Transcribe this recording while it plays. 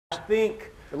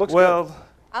think, It looks well, good.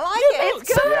 I like it.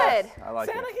 It's good. Yes, I like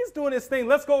Santa, it. he's doing his thing.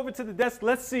 Let's go over to the desk.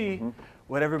 Let's see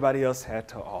what everybody else had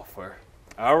to offer.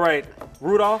 All right,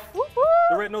 Rudolph,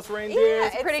 the red-nosed reindeer.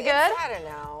 Yeah, pretty it's, good. I don't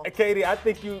know. Katie, I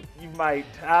think you might.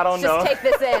 I don't know. Just take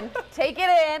this in. Take it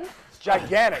in. It's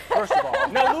gigantic, first of all.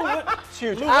 Now, Lou, what, It's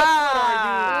huge. Lou, what sweater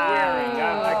are you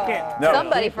wearing? I can't. No,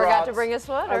 Somebody he forgot to brought- bring a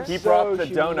sweater. He brought the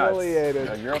donuts. humiliated.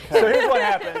 No, you're okay. So here's what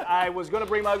happened. I was going to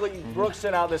bring my ugly. Brooks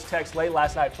sent out this text late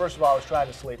last night. First of all, I was trying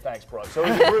to sleep. Thanks, Brooks. So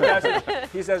it was a group message.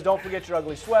 He says, don't forget your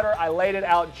ugly sweater. I laid it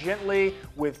out gently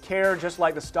with care, just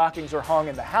like the stockings are hung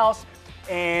in the house,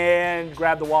 and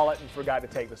grabbed the wallet and forgot to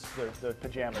take the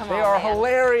pajamas. Come They on, are man.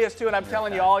 hilarious, too, and I'm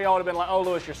telling you, all y'all would have been like, oh,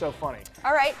 Louis, you're so funny.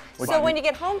 All right. So when you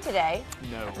get home today,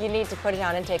 No. you need to put it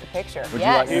on and take a picture.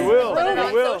 Yes. He will. Put it He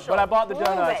on will. social. But I bought the Prove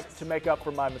donuts it. to make up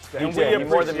for my mistake. He did. He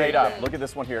more than appreciate made up. it. Look at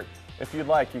this one here. If you'd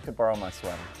like, you could borrow my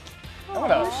sweater. You should.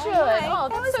 Oh,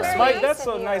 that's so Mike, sweet. that's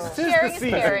so nice. Tis Sharing the is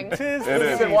season. caring. Tis It the is. If you've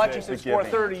season. been watching since It's giving.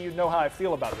 4:30, you know how I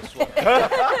feel about this sweater.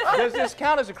 Does this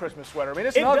count as a Christmas sweater? I mean,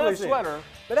 it's an It ugly doesn't. sweater,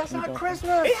 but that's not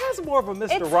Christmas. It has more of a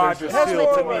Mr. It's Rogers It has feel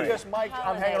more to of a me. just Mike,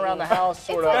 I'm hanging Holiday. around the house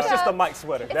sort of. That's just a Mike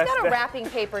sweater. It's That's got a that- wrapping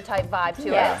paper type vibe to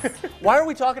Yes. it. Why are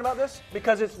we talking about this?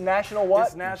 Because it's National what?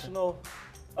 It's National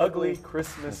Ugly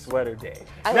Christmas Sweater Day.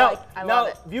 I now, love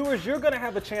it. viewers, you're going to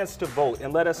have a chance to vote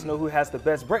and let us know who has the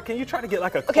best. Brett, can you try to get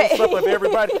like a Okay. close-up of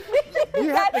everybody? You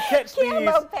have to catch these.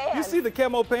 Camo pants. You see the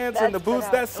camo pants and the That's boots?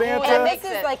 That's Santa. And makes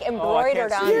this is it. like Oh, I can't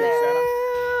embroidered on see it,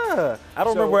 there. Santa. Yeah. I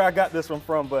don't remember where I got this one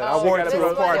from, but I Oh, wore it this to a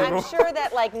one, party. I'm sure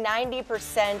that like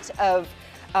 90% of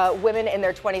women in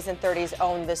their 20s and 30s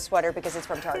own this sweater because it's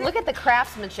from Target. Look at the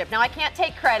craftsmanship. Now, I can't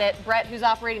take credit. Brett, who's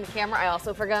operating the camera, I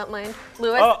also forgot mine.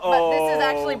 Louis, but this is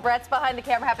actually Brett's behind the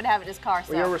camera. Happened to have it in his car, so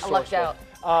Well, you're I lucked resourceful.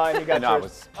 out. And you got No,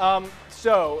 yours.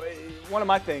 So, one of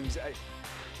my things,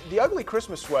 the ugly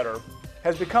Christmas sweater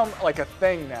has become like a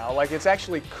thing now. Like it's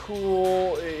actually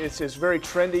cool. It's very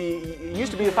trendy. It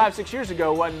used to be 5, 6 years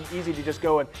ago. It wasn't easy to just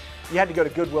go and you had to go to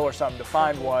Goodwill or something to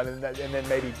find one, and then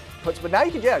maybe put. But now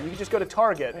you can just go to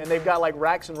Target and they've got like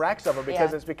racks and racks of them because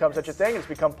Yeah. it's become such a thing. It's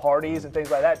become parties and things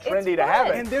like that. Trendy to have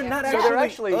fun. it. And they're not So they're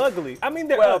actually, ugly. I mean,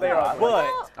 they're Well, ugly, they are ugly.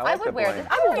 but I like would the wear bling. this.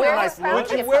 I would wear this. nice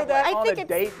Would you wear that I on think a it's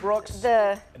date, Brooks?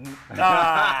 The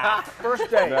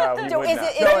First date. No, he would is not.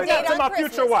 it is No, the date to on my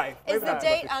Christmas? future wife. Is Maybe the not.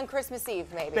 date on Christmas Eve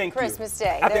maybe? Thank Christmas you.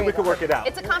 Day. I There think we you could go. work it out.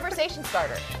 It's a conversation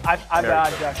starter. I'm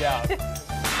not ducked out.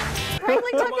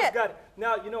 Franklin took Almost it. got it.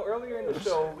 Now, you know, earlier in the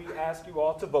show, we asked you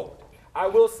all to vote. I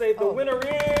will say the winner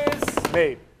is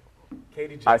Me.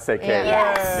 Katie J. I say Katie.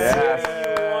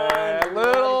 Yeah.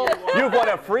 Little. You've won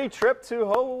a free trip to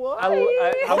Hawaii.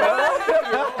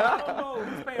 Oh, no,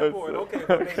 who's paying for it?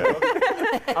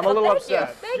 Okay. I'm a little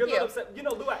upset. Thank You're a you. little upset. You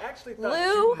know, Lou, I actually thought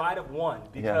Lou? you might have won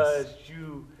because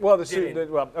you Well, didn't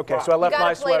okay, so I left gotta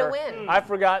my play to sweater. win. I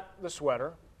forgot the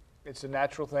sweater. It's a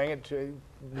natural thing, and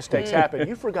mistakes happen.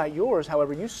 You forgot yours,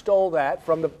 however, you stole that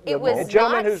from the It was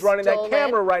gentleman not who's running that stolen.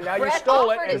 camera right now. You Brett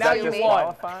stole it, offered and it now to you me.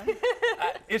 won.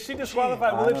 Is she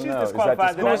disqualified? Well, I if don't she's know. Is that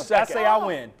disqualified, then I disqualified? say I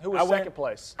win. Who I was win. second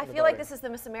place? I feel like this is the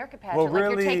Miss America pageant. Well, like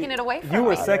really, you're taking it away from you were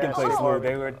me. second place, Oh. Lou.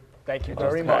 They were. Thank you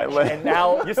very Okay. much. And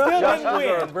now You still Josh didn't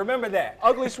deserves- win. Remember that.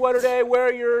 Ugly Sweater Day.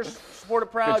 Wear yours. Support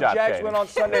it proud. Good job, Jags Katie. win on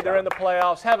Sunday. They're in the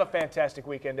playoffs. Have a fantastic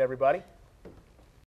weekend, everybody.